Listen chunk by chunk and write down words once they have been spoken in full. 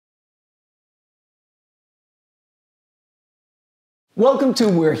Welcome to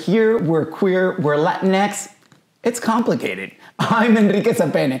We're Here, We're Queer, We're Latinx. It's complicated. I'm Enrique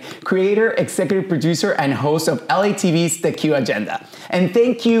Sapene, creator, executive producer, and host of LATV's The Q Agenda. And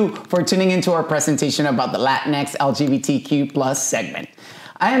thank you for tuning into our presentation about the Latinx LGBTQ+ segment.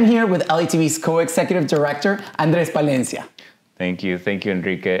 I am here with LATV's co-executive director, Andres Palencia. Thank you,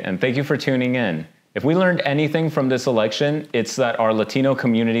 Enrique, and thank you for tuning in. If we learned anything from this election, it's that our Latino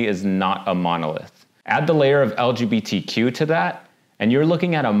community is not a monolith. Add the layer of LGBTQ to that, and you're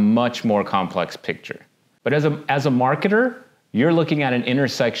looking at a much more complex picture. But as a marketer, you're looking at an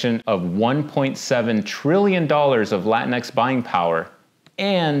intersection of $1.7 trillion of Latinx buying power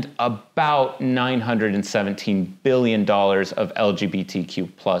and about $917 billion of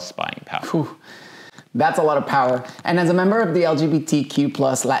LGBTQ+ buying power. Whew. That's a lot of power. And as a member of the LGBTQ+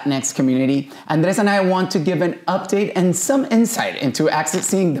 Latinx community, Andres and I want to give an update and some insight into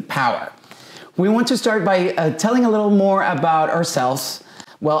accessing the power. We want to start by telling a little more about ourselves.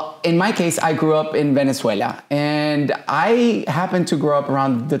 Well, in my case, I grew up in Venezuela, and I happened to grow up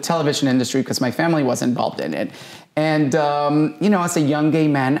around the television industry because my family was involved in it. And, as a young gay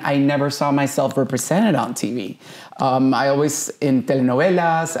man, I never saw myself represented on TV. I always, in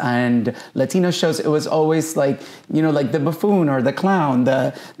telenovelas and Latino shows, it was always like the buffoon or the clown,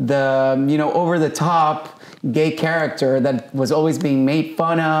 the over-the-top gay character that was always being made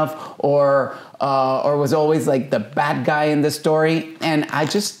fun of or was always like the bad guy in the story. And I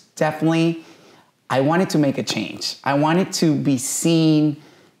just I wanted to make a change. I wanted to be seen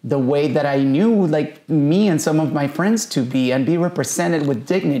the way that I knew like me and some of my friends to be and be represented with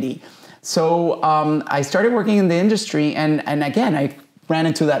dignity. So I started working in the industry and again, I ran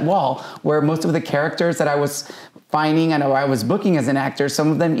into that wall where most of the characters that I was finding and I was booking as an actor,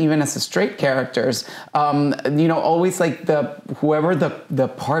 some of them even as straight characters, always like whoever the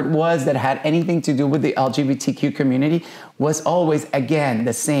part was that had anything to do with the LGBTQ community was always, again,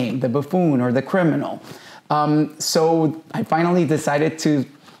 the same, the buffoon or the criminal. So I finally decided to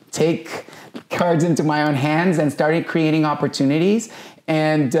take cards into my own hands and started creating opportunities.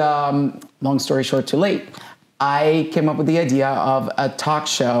 And long story short, too late. I came up with the idea of a talk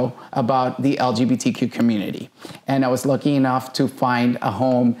show about the LGBTQ community. And I was lucky enough to find a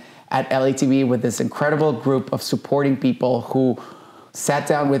home at LATV with this incredible group of supporting people who sat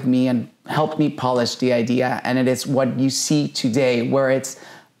down with me and helped me polish the idea. And it is what you see today, where it's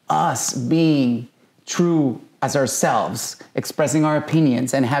us being true as ourselves, expressing our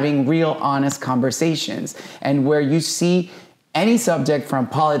opinions and having real, honest conversations. And where you see any subject from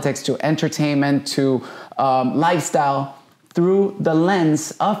politics to entertainment to lifestyle through the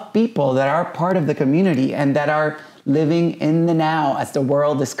lens of people that are part of the community and that are living in the now as the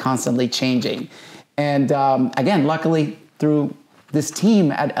world is constantly changing. And again, luckily through this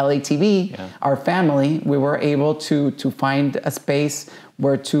team at LATV, our family, we were able to find a space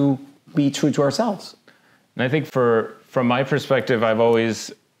where to be true to ourselves. And I think from my perspective, I've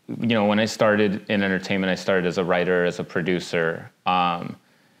always, when I started in entertainment, I started as a writer, as a producer.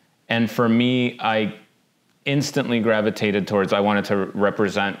 And for me, I instantly gravitated towards, I wanted to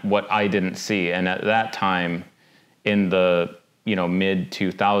represent what I didn't see. And at that time, in the mid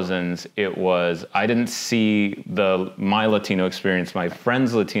 2000s, it was, I didn't see my Latino experience, my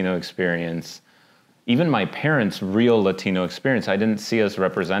friends' Latino experience, even my parents' real Latino experience. I didn't see us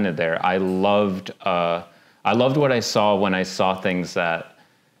represented there. I loved what I saw when I saw things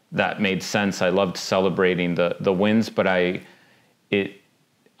that made sense. I loved celebrating the wins, but I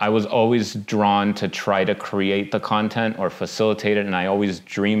was always drawn to try to create the content or facilitate it, and I always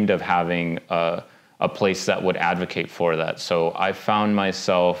dreamed of having a place that would advocate for that. So I found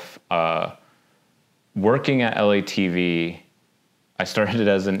myself working at LATV. I started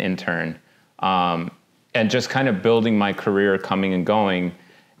as an intern, and just kind of building my career, coming and going.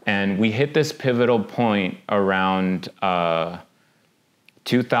 And we hit this pivotal point around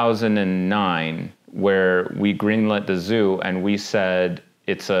 2009 where we greenlit the Zoo, and we said,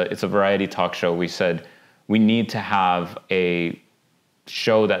 it's a variety talk show. We said, we need to have a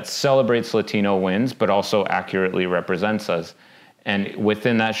show that celebrates Latino wins, but also accurately represents us. And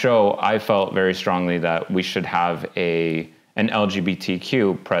within that show, I felt very strongly that we should have an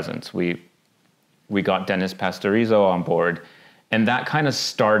LGBTQ presence. We got Dennis Pastorizo on board, and that kind of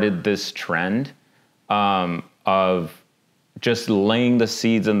started this trend of just laying the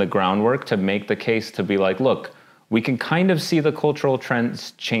seeds and the groundwork to make the case to be like, look, we can kind of see the cultural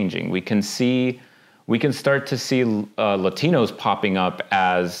trends changing. We can start to see Latinos popping up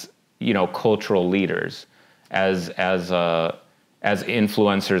as cultural leaders, as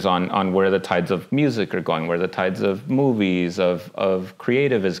influencers on where the tides of music are going, where the tides of movies, of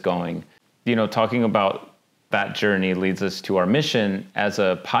creative is going. Talking about that journey leads us to our mission as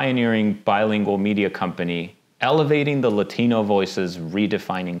a pioneering bilingual media company, elevating the Latino voices,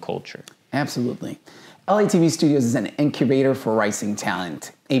 redefining culture. Absolutely. LATV Studios is an incubator for rising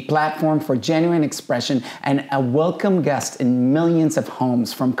talent, a platform for genuine expression, and a welcome guest in millions of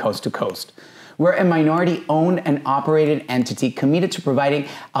homes from coast to coast. We're a minority-owned and operated entity committed to providing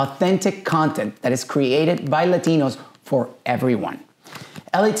authentic content that is created by Latinos for everyone.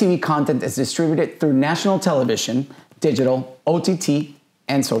 LATV content is distributed through national television, digital, OTT,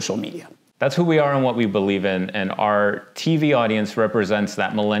 and social media. That's who we are and what we believe in, and our TV audience represents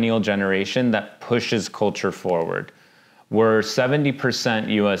that millennial generation that pushes culture forward. We're 70%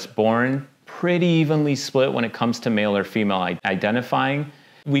 US born, pretty evenly split when it comes to male or female identifying.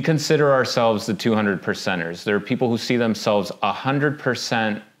 We consider ourselves the 200%ers. There are people who see themselves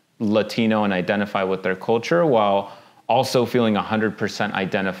 100% Latino and identify with their culture, while also feeling 100%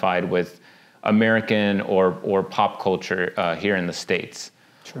 identified with American or pop culture here in the States.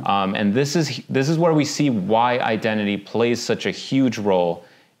 Sure. And this is where we see why identity plays such a huge role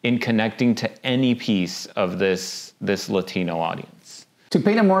in connecting to any piece of this Latino audience. To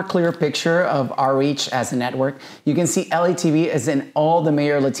paint a more clear picture of our reach as a network, you can see LATV is in all the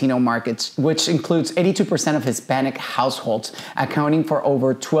major Latino markets, which includes 82% of Hispanic households, accounting for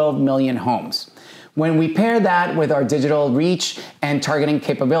over 12 million homes. When we pair that with our digital reach and targeting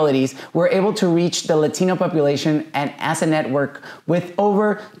capabilities, we're able to reach the Latino population, and as a network with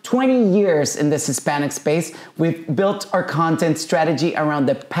over 20 years in this Hispanic space, we've built our content strategy around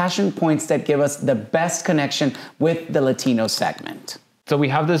the passion points that give us the best connection with the Latino segment. So we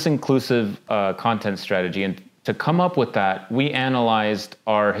have this inclusive content strategy, and to come up with that, we analyzed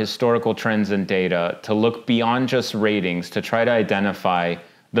our historical trends and data to look beyond just ratings to try to identify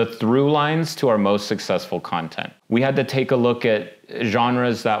the through lines to our most successful content. We had to take a look at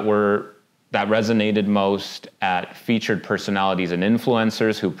genres that resonated most, at featured personalities and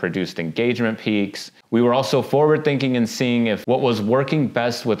influencers who produced engagement peaks. We were also forward thinking and seeing if what was working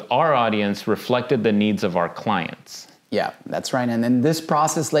best with our audience reflected the needs of our clients. Yeah, that's right. And then this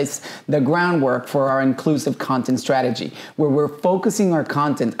process lays the groundwork for our inclusive content strategy, where we're focusing our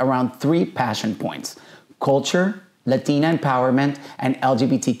content around 3 passion points: culture, Latina empowerment, and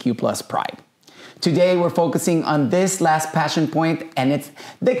LGBTQ plus pride. Today, we're focusing on this last passion point, and it's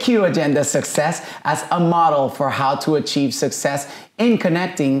the Q agenda success as a model for how to achieve success in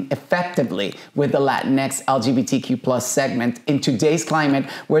connecting effectively with the Latinx LGBTQ plus segment in today's climate,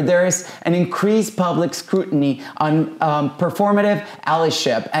 where there is an increased public scrutiny on performative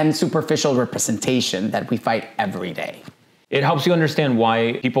allyship and superficial representation that we fight every day. It helps you understand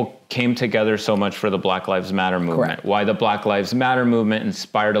why people came together so much for the Black Lives Matter movement. Correct. Why the Black Lives Matter movement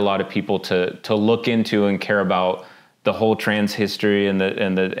inspired a lot of people to look into and care about the whole trans history and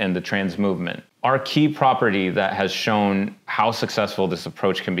the trans movement. Our key property that has shown how successful this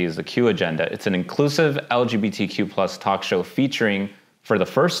approach can be is the Q agenda. It's an inclusive LGBTQ plus talk show featuring, for the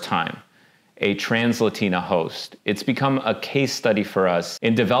first time, a trans Latina host. It's become a case study for us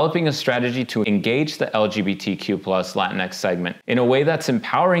in developing a strategy to engage the LGBTQ plus Latinx segment in a way that's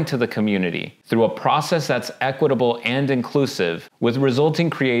empowering to the community through a process that's equitable and inclusive, with resulting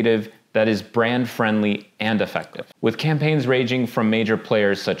creative that is brand friendly and effective. With campaigns ranging from major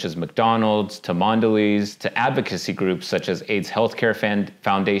players such as McDonald's to Mondelez to advocacy groups such as AIDS Healthcare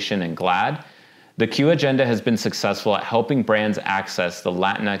Foundation and GLAAD, the Q agenda has been successful at helping brands access the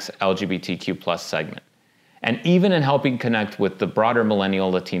Latinx LGBTQ plus segment, and even in helping connect with the broader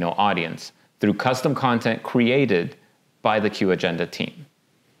millennial Latino audience through custom content created by the Q agenda team.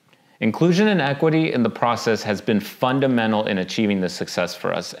 Inclusion and equity in the process has been fundamental in achieving this success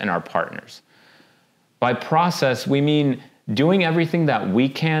for us and our partners. By process, we mean doing everything that we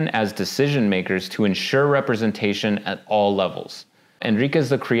can as decision makers to ensure representation at all levels. Enrique is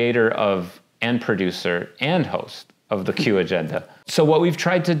the creator of and producer and host of the Q agenda. So what we've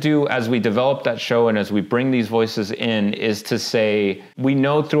tried to do as we develop that show and as we bring these voices in is to say, we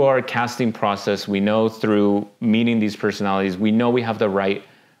know through our casting process, we know through meeting these personalities, we know we have the right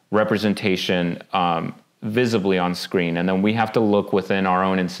representation visibly on screen. And then we have to look within our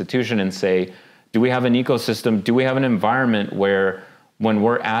own institution and say, do we have an ecosystem? Do we have an environment where when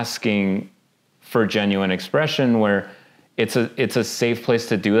we're asking for genuine expression, where it's a safe place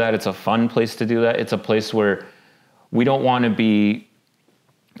to do that. It's a fun place to do that. It's a place where we don't want to be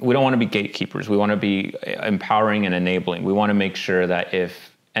gatekeepers. We want to be empowering and enabling. We want to make sure that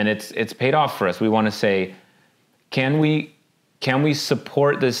it's paid off for us. We want to say, can we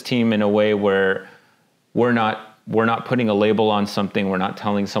support this team in a way where we're not putting a label on something. We're not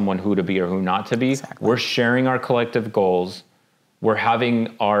telling someone who to be or who not to be. Exactly. We're sharing our collective goals we're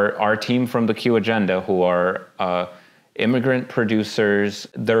having our team from the Q Agenda, who are immigrant producers.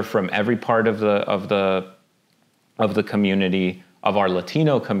 They're from every part of the community, of our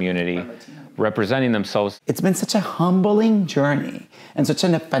Latino community, representing themselves. It's been such a humbling journey and such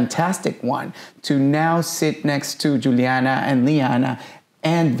a fantastic one to now sit next to Juliana and Liana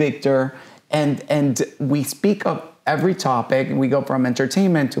and Victor, and we speak of every topic. We go from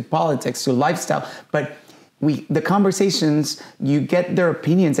entertainment to politics to lifestyle, but the conversations, you get their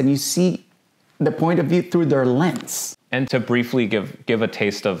opinions and you see the point of view through their lens. And to briefly give a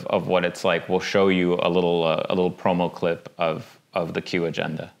taste of what it's like, we'll show you a little promo clip of the Q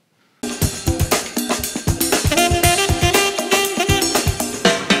Agenda.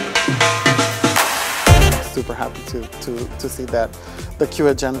 Super happy to see that the Q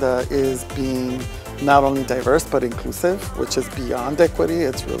Agenda is being not only diverse but inclusive, which is beyond equity.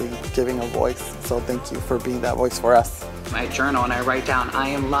 It's really giving a voice. So thank you for being that voice for us. I journal and I write down, I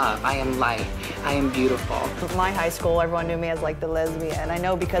am love, I am light, I am beautiful. With my high school, everyone knew me as like the lesbian. I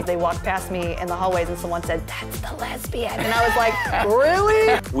know because they walked past me in the hallways and someone said, that's the lesbian. And I was like,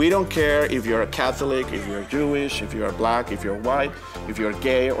 really? We don't care if you're a Catholic, if you're Jewish, if you're black, if you're white, if you're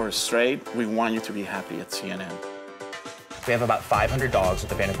gay or straight. We want you to be happy at CNN. We have about 500 dogs with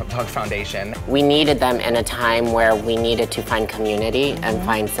the Vanderpump Dog Foundation. We needed them in a time where we needed to find community and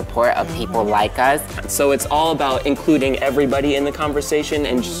find support of people like us. So it's all about including everybody in the conversation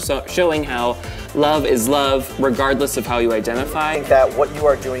and showing how love is love regardless of how you identify. I think that what you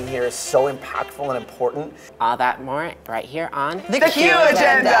are doing here is so impactful and important. All that more right here on The Q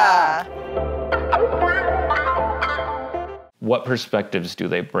Agenda. What perspectives do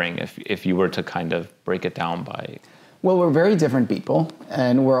they bring if you were to kind of break it down by? Well, we're very different people,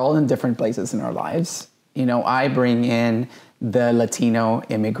 and we're all in different places in our lives. You know, I bring in the Latino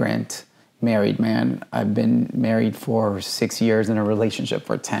immigrant married man. I've been married for 6 years, in a relationship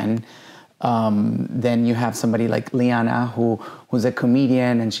for 10. Then you have somebody like Liana, who's a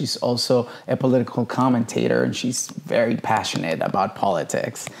comedian, and she's also a political commentator, and she's very passionate about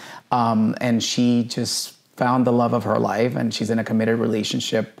politics. And she just found the love of her life, and she's in a committed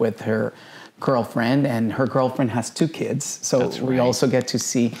relationship with her girlfriend, and her girlfriend has 2 kids. So we also get to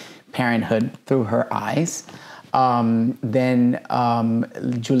see parenthood through her eyes. Then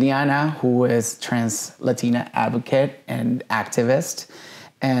Juliana, who is trans Latina advocate and activist,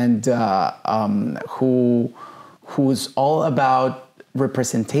 and who's all about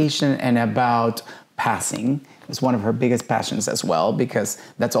representation and about passing. It's one of her biggest passions as well, because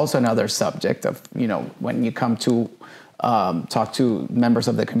that's also another subject of, you know, when you come to talk to members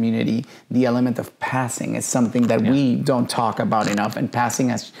of the community, the element of passing is something that we don't talk about enough. And passing,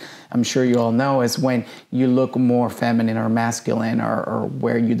 as I'm sure you all know, is when you look more feminine or masculine, or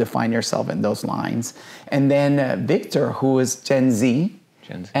where you define yourself in those lines. And then Victor, who is Gen Z,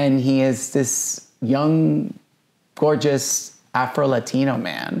 and he is this young, gorgeous Afro-Latino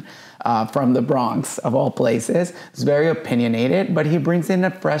man from the Bronx, of all places. He's very opinionated, but he brings in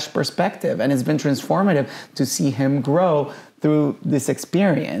a fresh perspective, and it's been transformative to see him grow through this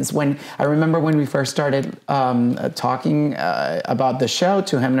experience. When I remember when we first started talking about the show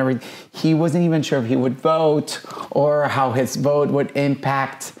to him and everything, he wasn't even sure if he would vote or how his vote would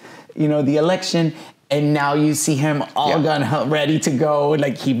impact, you know, the election. And now you see him all ready to go,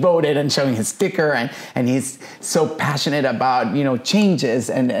 like he voted and showing his sticker, and he's so passionate about, you know, changes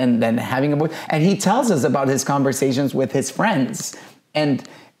and then having a voice. And he tells us about his conversations with his friends. And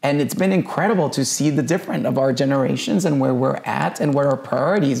it's been incredible to see the difference of our generations and where we're at and where our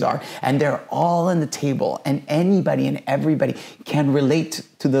priorities are. And they're all on the table, and anybody and everybody can relate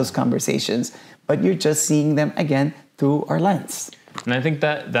to those conversations, but you're just seeing them again through our lens. And I think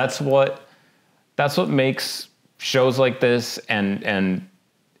that's what makes shows like this and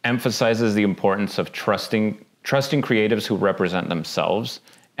emphasizes the importance of trusting creatives who represent themselves,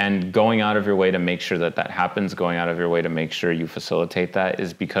 and going out of your way to make sure that happens, going out of your way to make sure you facilitate that,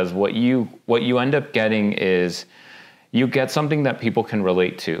 is because what you end up getting is you get something that people can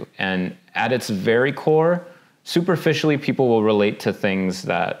relate to. And at its very core, superficially, people will relate to things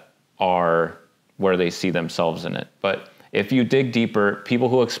that are where they see themselves in it. But if you dig deeper, people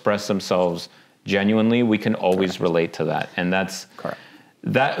who express themselves genuinely, we can always relate to that. And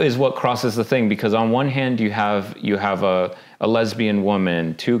that is what crosses the thing, because on one hand you have a lesbian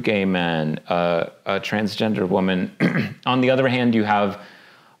woman, 2 gay men, a transgender woman. On the other hand, you have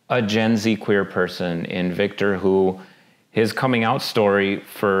a Gen Z queer person in Victor, who his coming out story,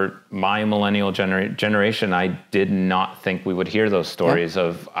 for my millennial generation, I did not think we would hear those stories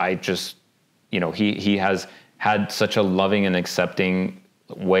of, I just, you know, he has had such a loving and accepting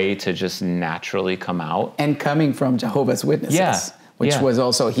way to just naturally come out. And coming from Jehovah's Witnesses. Yeah. Which was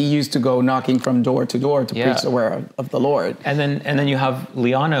also, he used to go knocking from door to door to preach the word of the Lord. And then you have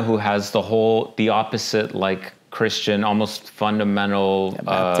Liana, who has the opposite, like, Christian, almost fundamental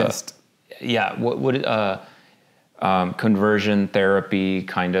Baptist. Conversion therapy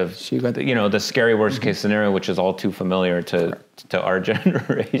kind of, the scary worst case scenario, which is all too familiar to our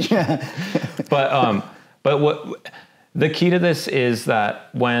generation. But what the key to this is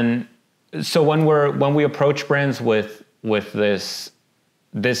that when we approach brands with this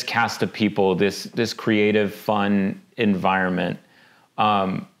cast of people, this creative, fun environment,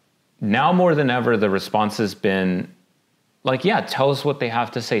 now more than ever, the response has been like, tell us what they have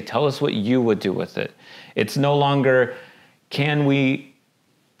to say. Tell us what you would do with it. It's no longer, can we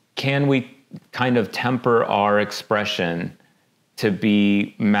kind of temper our expression to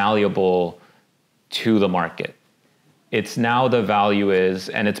be malleable to the market? It's now the value is,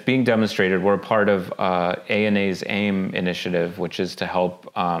 and it's being demonstrated, we're a part of ANA's AIM initiative, which is to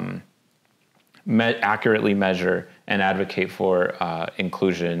help accurately measure and advocate for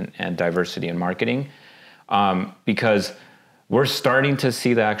inclusion and diversity in marketing. Because we're starting to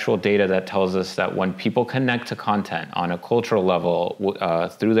see the actual data that tells us that when people connect to content on a cultural level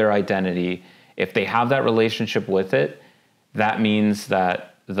through their identity, if they have that relationship with it, that means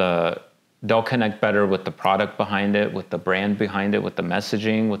that they'll connect better with the product behind it, with the brand behind it, with the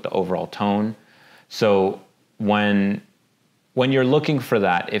messaging, with the overall tone. So when you're looking for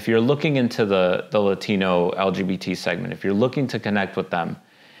that, if you're looking into the Latino LGBT segment, if you're looking to connect with them,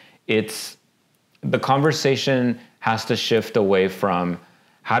 the conversation has to shift away from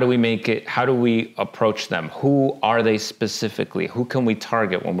how do we approach them? Who are they specifically? Who can we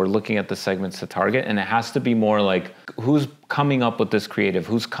target when we're looking at the segments to target? And it has to be more like, who's coming up with this creative?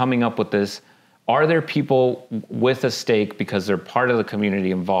 Who's coming up with this? Are there people with a stake because they're part of the community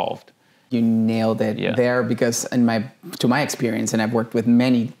involved? You nailed it there, because to my experience, and I've worked with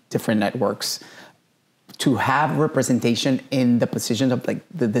many different networks, to have representation in the position of like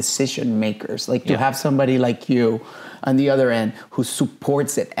the decision makers, like to have somebody like you on the other end who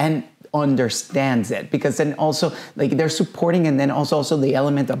supports it and understands it, because then also like they're supporting, and then also the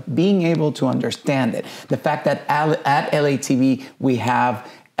element of being able to understand it. The fact that at LATV we have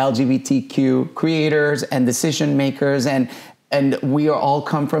LGBTQ creators and decision makers, and we are all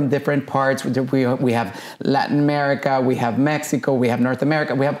come from different parts. We have Latin America, we have Mexico, we have North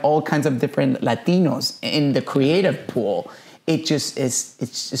America, we have all kinds of different Latinos in the creative pool. It's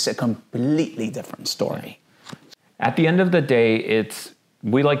just a completely different story. At the end of the day,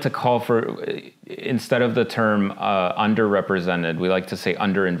 we like to call for, instead of the term underrepresented, we like to say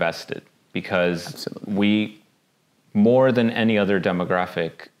underinvested, because we, more than any other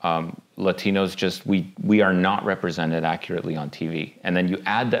demographic, Latinos we are not represented accurately on TV. And then you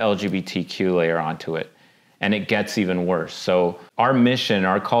add the LGBTQ layer onto it, and it gets even worse. So our mission,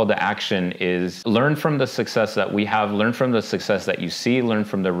 our call to action is learn from the success that we have, learn from the success that you see, learn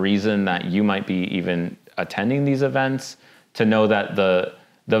from the reason that you might be even attending these events, to know that the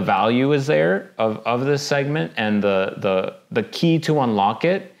value is there of this segment, and the key to unlock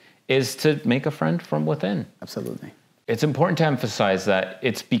it is to make a friend from within. Absolutely. It's important to emphasize that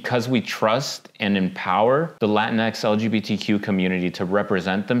it's because we trust and empower the Latinx LGBTQ community to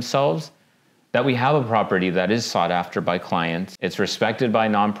represent themselves that we have a property that is sought after by clients. It's respected by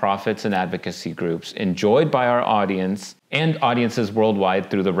nonprofits and advocacy groups, enjoyed by our audience and audiences worldwide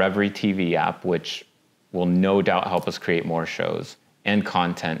through the Reverie TV app, which will no doubt help us create more shows and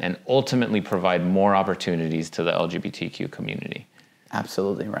content and ultimately provide more opportunities to the LGBTQ community.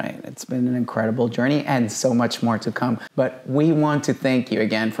 Absolutely right. It's been an incredible journey and so much more to come. But we want to thank you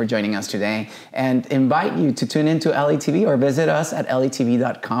again for joining us today and invite you to tune into LATV or visit us at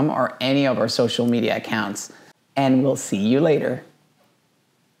latv.com or any of our social media accounts. And we'll see you later.